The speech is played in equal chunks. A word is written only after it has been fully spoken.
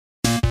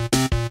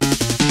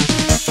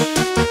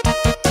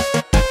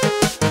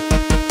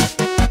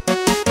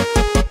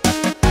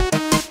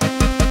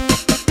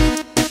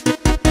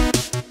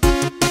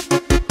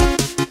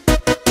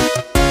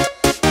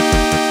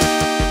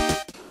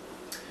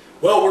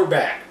we're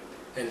back,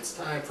 and it's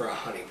time for a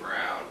honey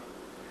brown.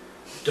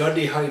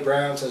 Dundee Honey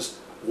Brown says,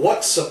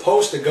 what's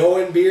supposed to go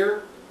in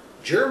beer?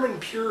 German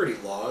purity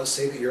laws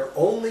say that you're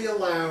only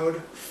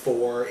allowed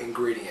 4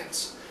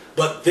 ingredients.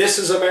 But this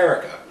is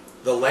America,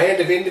 the land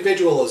of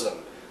individualism,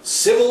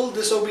 civil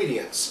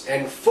disobedience,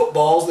 and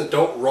footballs that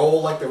don't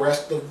roll like the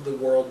rest of the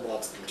world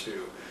wants them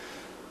to.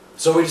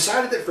 So we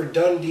decided that for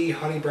Dundee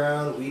Honey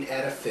Brown, we'd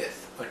add a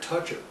 5th, a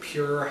touch of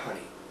pure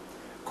honey.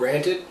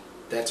 Granted,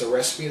 that's a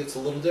recipe that's a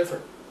little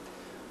different.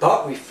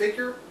 But we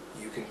figure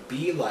you can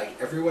be like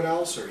everyone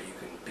else, or you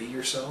can be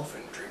yourself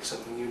and drink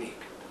something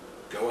unique.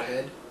 Go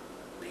ahead,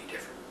 be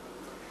different.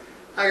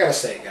 I gotta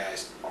say,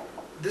 guys,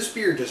 this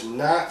beer does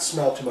not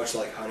smell too much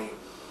like honey.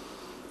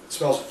 It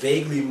smells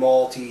vaguely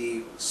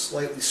malty,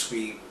 slightly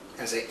sweet.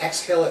 As I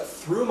exhale it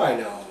through my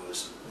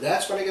nose,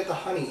 that's when I get the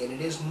honey, and it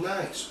is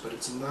nice, but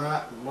it's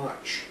not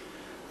much.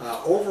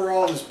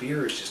 Overall, this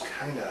beer is just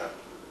kind of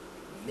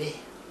meh.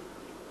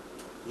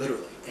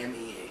 Literally,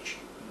 M-E-H,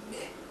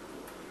 meh.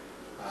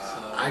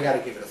 I gotta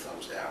give it a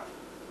thumbs down.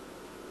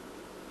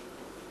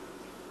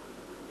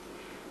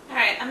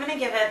 Alright, I'm gonna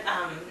give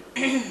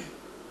it,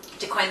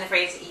 to coin the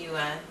phrase that you,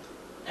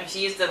 or to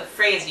use the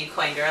phrase you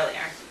coined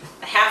earlier,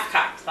 a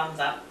half-cocked thumbs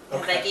up.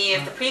 Because I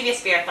gave the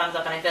previous beer a thumbs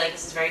up, and I feel like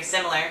this is very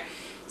similar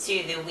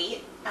to the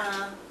wheat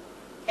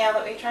ale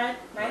that we tried,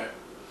 right?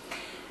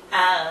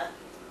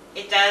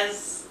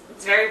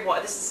 It's very,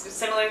 this is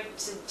similar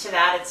to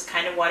that. It's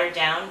kind of watered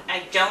down.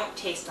 I don't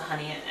taste the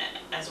honey in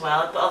it as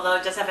well, although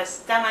it does have a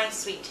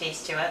semi-sweet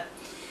taste to it.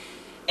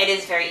 It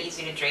is very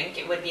easy to drink.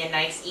 It would be a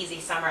nice, easy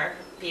summer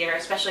beer,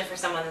 especially for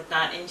someone that's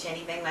not into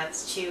anything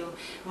that's too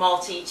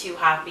malty, too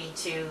hoppy,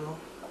 too,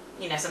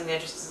 you know, something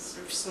that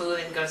just smooth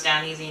and goes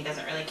down easy and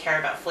doesn't really care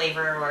about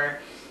flavor or,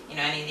 you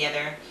know, any of the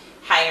other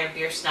higher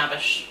beer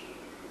snobbish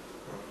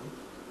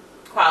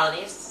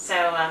qualities.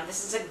 So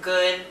this is a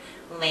good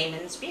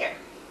layman's beer.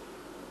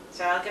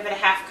 So I'll give it a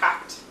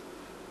half-cocked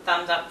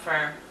thumbs up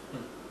for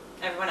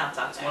everyone else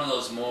out there. It's one of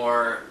those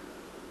more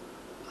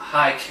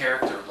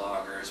high-character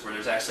lagers where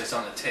there's actually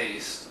something to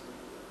taste.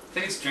 I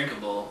think it's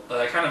drinkable,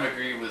 but I kind of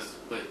agree with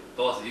what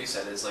both of you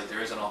said. It's like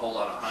there isn't a whole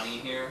lot of honey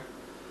here.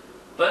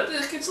 But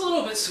it gets a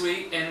little bit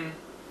sweet, and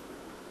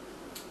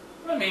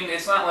I mean,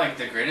 it's not like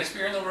the greatest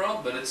beer in the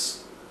world, but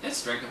it's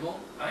drinkable.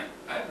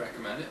 I'd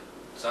recommend it.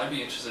 So I'd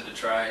be interested to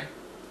try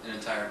an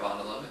entire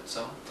bottle of it,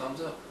 so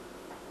thumbs up.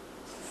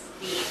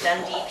 The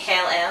Dundee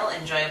Pale Ale,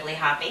 enjoyably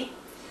hoppy.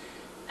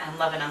 I'm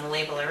loving on the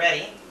label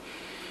already.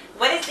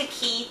 What is the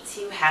key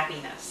to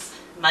happiness?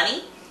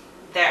 Money?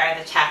 There are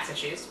the tax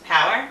issues.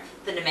 Power?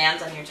 The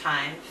demands on your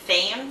time.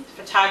 Fame?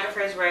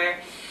 Photographers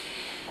where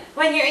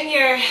when you're in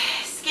your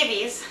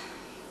skivvies.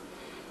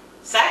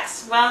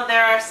 Sex? Well,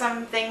 there are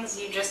some things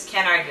you just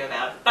can't argue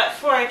about. But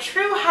for a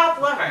true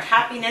hop lover,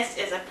 happiness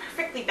is a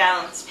perfectly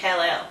balanced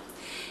pale ale.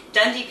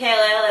 Dundee Pale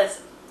Ale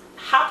is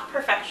hop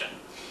perfection.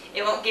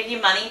 It won't give you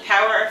money,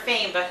 power, or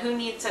fame, but who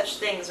needs such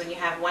things when you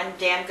have one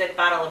damn good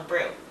bottle of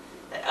brew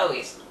that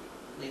always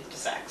leads to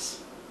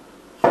sex?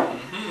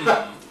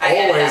 I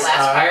added that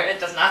last part. It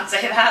does not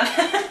say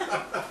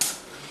that.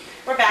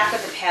 We're back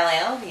with the pale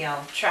ale. We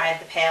all tried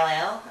the pale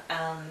ale.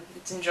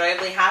 It's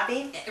enjoyably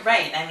hoppy.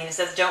 Right, I mean, it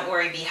says don't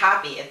worry, be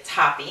hoppy. It's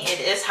hoppy. It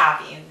is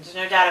hoppy. There's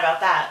no doubt about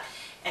that.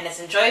 And it's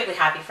enjoyably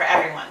hoppy for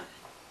everyone.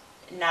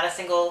 Not a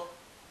single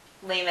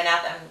layman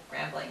out there. I'm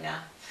rambling now.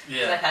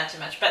 Yeah. Because I've had too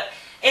much. But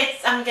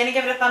I'm going to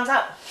give it a thumbs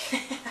up.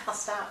 I'll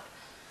stop.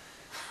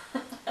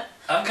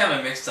 I'm kind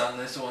of mixed on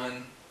this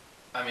one.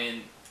 I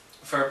mean,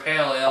 for a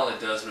pale ale,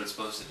 it does what it's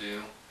supposed to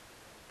do.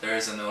 There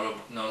is a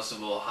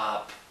noticeable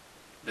hop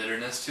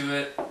bitterness to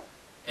it.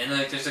 And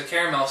like there's a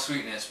caramel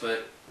sweetness,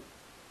 but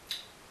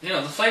you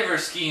know, the flavor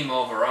scheme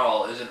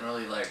overall isn't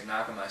really like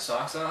knocking my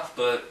socks off,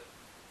 but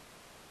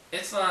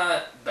it's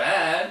not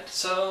bad,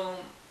 so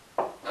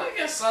I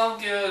guess I'll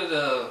give it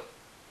a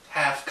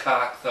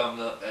half-cock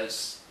thumbs up,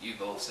 as you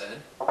both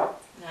said.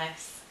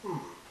 Nice.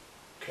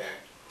 Okay.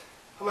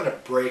 I'm going to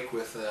break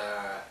with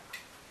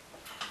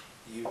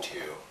you two.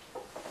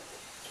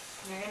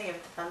 You're going to give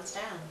it the thumbs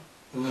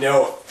down.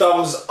 No,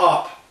 thumbs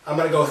up. I'm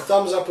going to go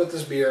thumbs up with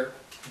this beer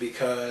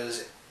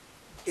because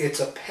it's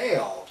a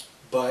pale,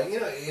 but you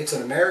know, it's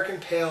an American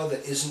pale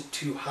that isn't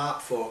too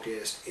hop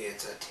focused.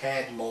 It's a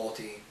tad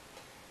malty,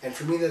 and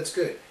for me that's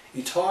good.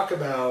 You talk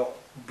about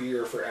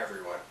beer for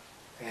everyone,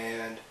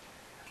 and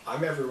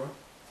I'm everyone.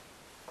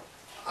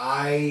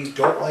 I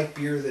don't like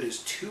beer that is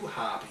too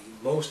hoppy.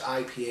 Most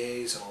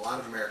IPAs and a lot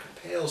of American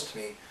pales to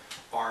me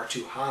are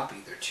too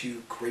hoppy. They're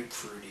too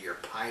grapefruity or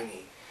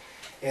piney.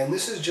 And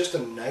this is just a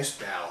nice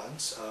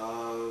balance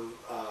of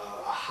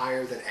a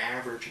higher than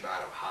average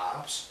amount of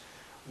hops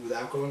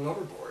without going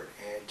overboard.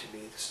 And to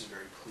me, this is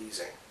very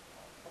pleasing.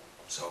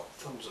 So,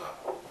 thumbs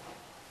up.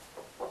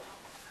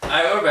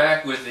 I go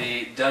back with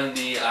the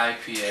Dundee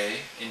IPA,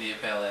 India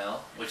Pale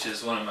Ale, which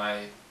is one of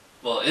my,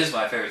 well, is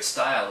my favorite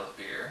style of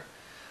beer.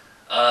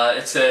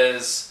 It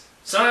says,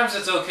 sometimes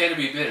it's okay to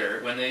be bitter.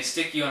 When they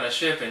stick you on a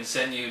ship and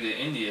send you to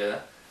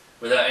India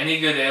without any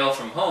good ale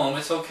from home,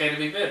 it's okay to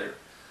be bitter.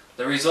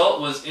 The result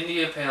was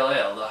India Pale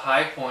Ale, the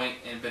high point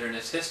in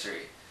bitterness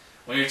history.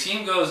 When your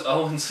team goes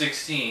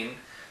 0-16,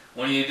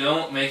 when you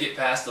don't make it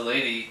past the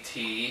lady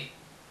tea,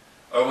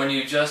 or when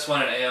you just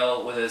want an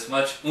ale with as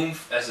much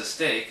oomph as a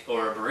steak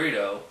or a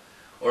burrito,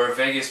 or a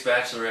Vegas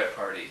bachelorette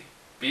party,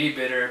 be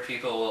bitter,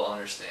 people will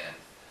understand.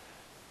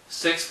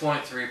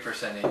 6.3%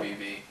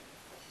 ABV.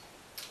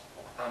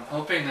 I'm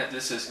hoping that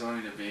this is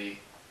going to be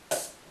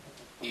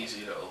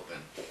easy to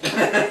open.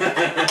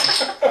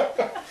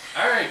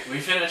 Alright, we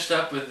finished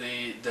up with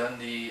the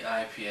Dundee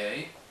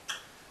IPA.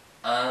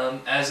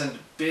 As a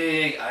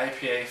big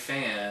IPA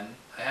fan,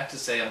 I have to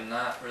say I'm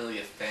not really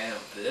a fan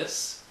of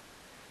this.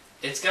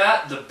 It's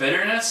got the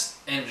bitterness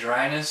and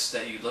dryness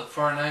that you look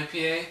for in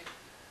IPA,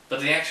 but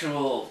the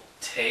actual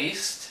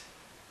taste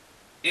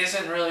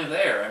isn't really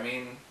there. I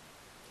mean,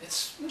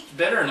 it's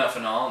bitter enough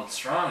and all and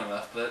strong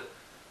enough, but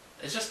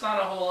it's just not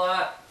a whole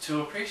lot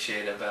to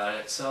appreciate about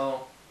it.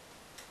 So,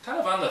 kind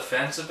of on the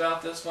fence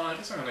about this one. I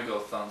guess I'm going to go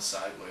thumbs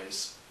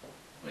sideways.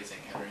 What do you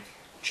think, Henry?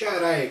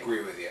 Chad, I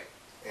agree with you.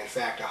 In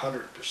fact,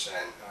 100%.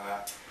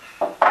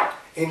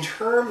 In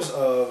terms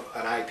of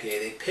an IPA,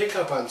 they pick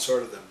up on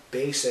sort of the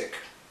basic,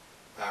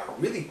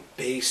 really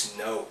base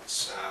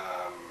notes.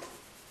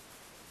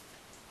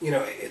 You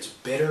know, it's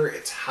bitter,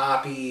 it's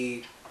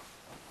hoppy,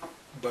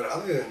 but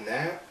other than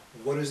that,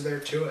 what is there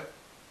to it?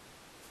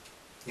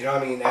 You know,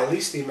 I mean, at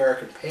least the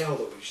American Pale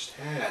that we just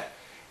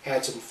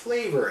had some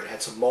flavor, it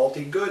had some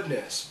malty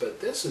goodness,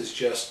 but this is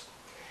just,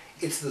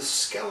 it's the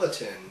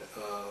skeleton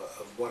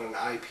of what an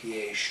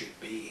IPA should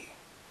be.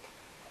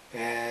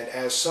 And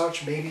as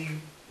such, maybe,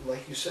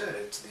 like you said,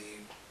 it's the,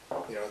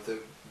 you know, the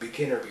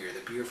beginner beer,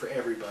 the beer for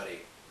everybody,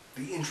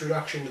 the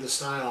introduction to the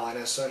style, and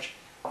as such,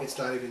 it's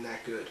not even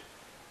that good.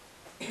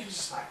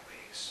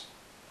 Sideways.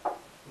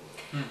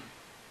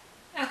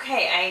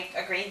 Okay, I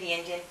agree. The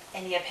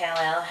India Pale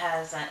Ale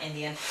has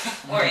Indian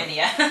or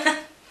India.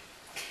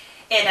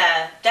 It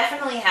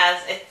definitely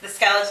has the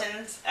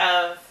skeletons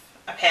of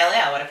a pale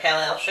ale, what a pale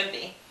ale should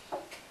be.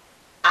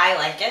 I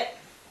like it.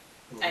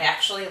 I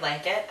actually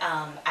like it.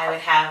 I would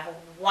have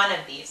one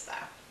of these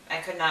though. I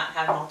could not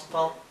have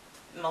multiple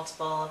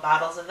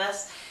bottles of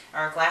this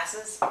or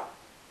glasses.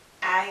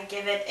 I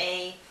give it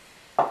a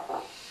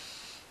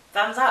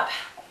thumbs up.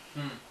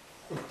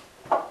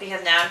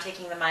 Because now I'm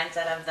taking the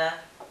mindset of the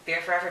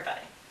beer for everybody.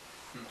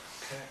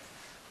 Okay.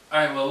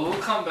 Alright, well, we'll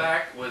come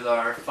back with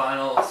our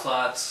final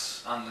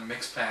thoughts on the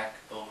mix pack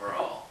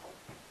overall.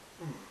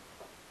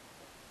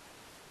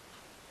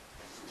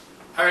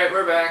 Alright,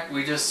 we're back.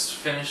 We just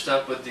finished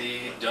up with the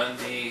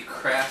Dundee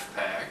Craft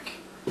Pack.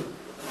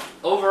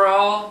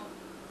 Overall,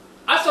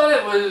 I thought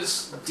it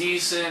was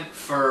decent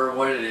for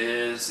what it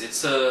is.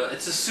 It's a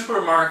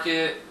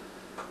supermarket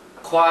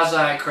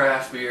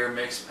quasi-craft beer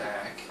mix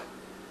pack.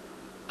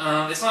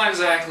 It's not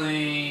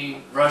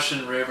exactly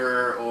Russian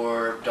River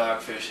or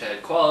Dogfish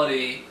Head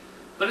quality,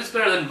 but it's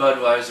better than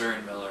Budweiser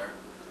and Miller.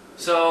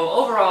 So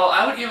overall,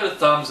 I would give it a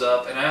thumbs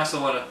up, and I also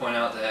want to point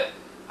out that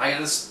I got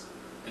this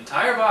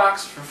entire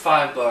box for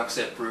 $5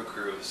 at Brew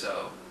Crew,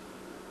 so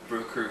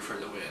Brew Crew for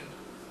the win.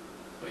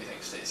 What do you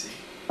think, Stacy?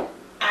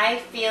 I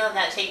feel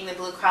that taking the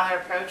blue collar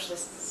approach,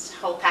 this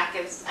whole pack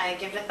is, I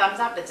give it a thumbs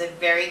up. It's a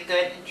very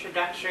good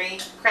introductory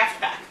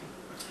craft pack.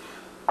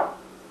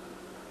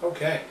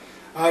 Okay.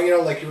 You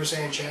know, like you were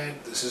saying,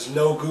 Chad, this is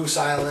no Goose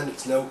Island,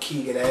 it's no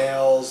Keegan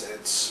Ales,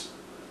 it's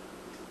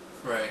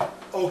Right.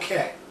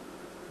 okay.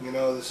 You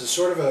know, this is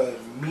sort of a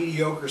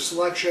mediocre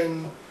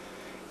selection,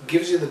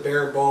 gives you the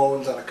bare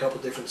bones on a couple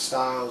different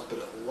styles, but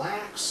it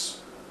lacks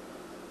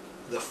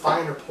the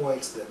finer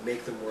points that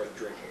make them worth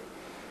drinking.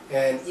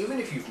 And even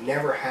if you've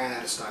never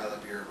had a style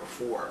of beer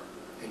before,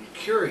 and you're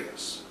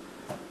curious,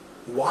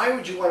 why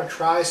would you want to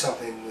try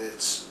something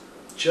that's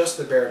just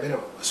the bare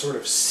minimum, a sort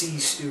of C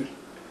student?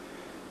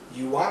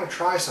 You want to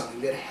try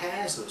something that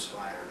has those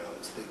finer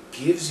notes, that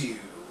gives you,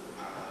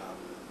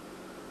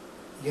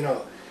 you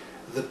know,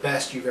 the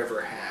best you've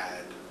ever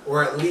had,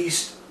 or at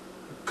least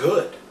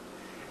good.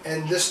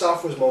 And this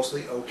stuff was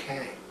mostly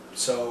okay.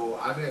 So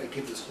I've got to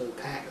give this whole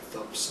pack a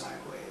thumbs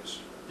sideways.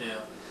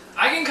 Yeah.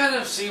 I can kind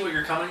of see where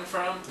you're coming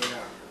from, Yeah.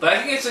 but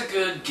I think it's a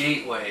good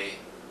gateway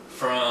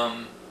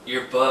from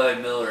your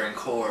Bud, Miller, and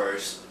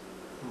Coors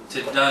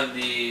to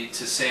Dundee,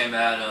 to Sam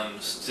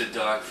Adams, to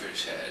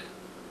Dogfish Head.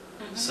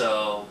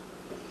 So,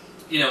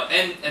 you know,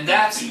 and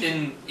that's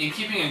in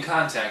keeping in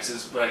context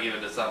is what I give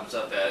it a thumbs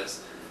up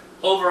as.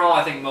 Overall,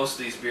 I think most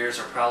of these beers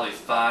are probably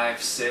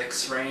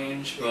 5-6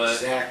 range, but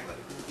Exactly.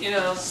 you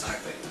know,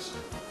 Sideways.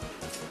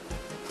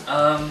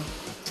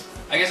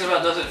 I guess that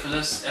about does it for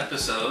this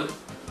episode.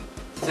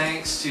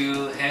 Thanks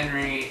to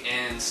Henry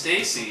and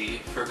Stacy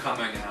for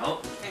coming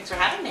out. Thanks for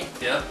having me.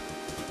 Yep.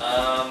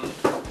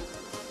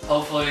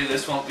 Hopefully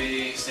this won't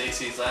be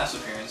Stacy's last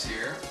appearance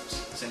here.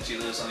 Since she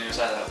lives on the other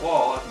side of that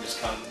wall, I can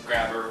just come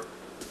grab her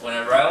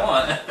whenever I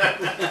want.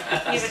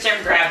 Use the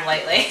term grab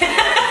lightly.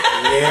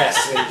 Yes,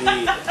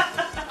 indeed.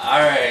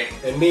 Alright.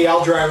 And me,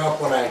 I'll drive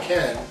up when I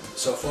can.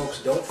 So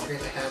folks, don't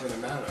forget to have an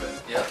amount of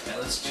it. Yep, and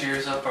let's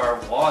cheers up our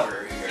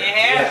water here.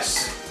 Yeah.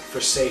 Yes, for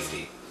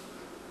safety.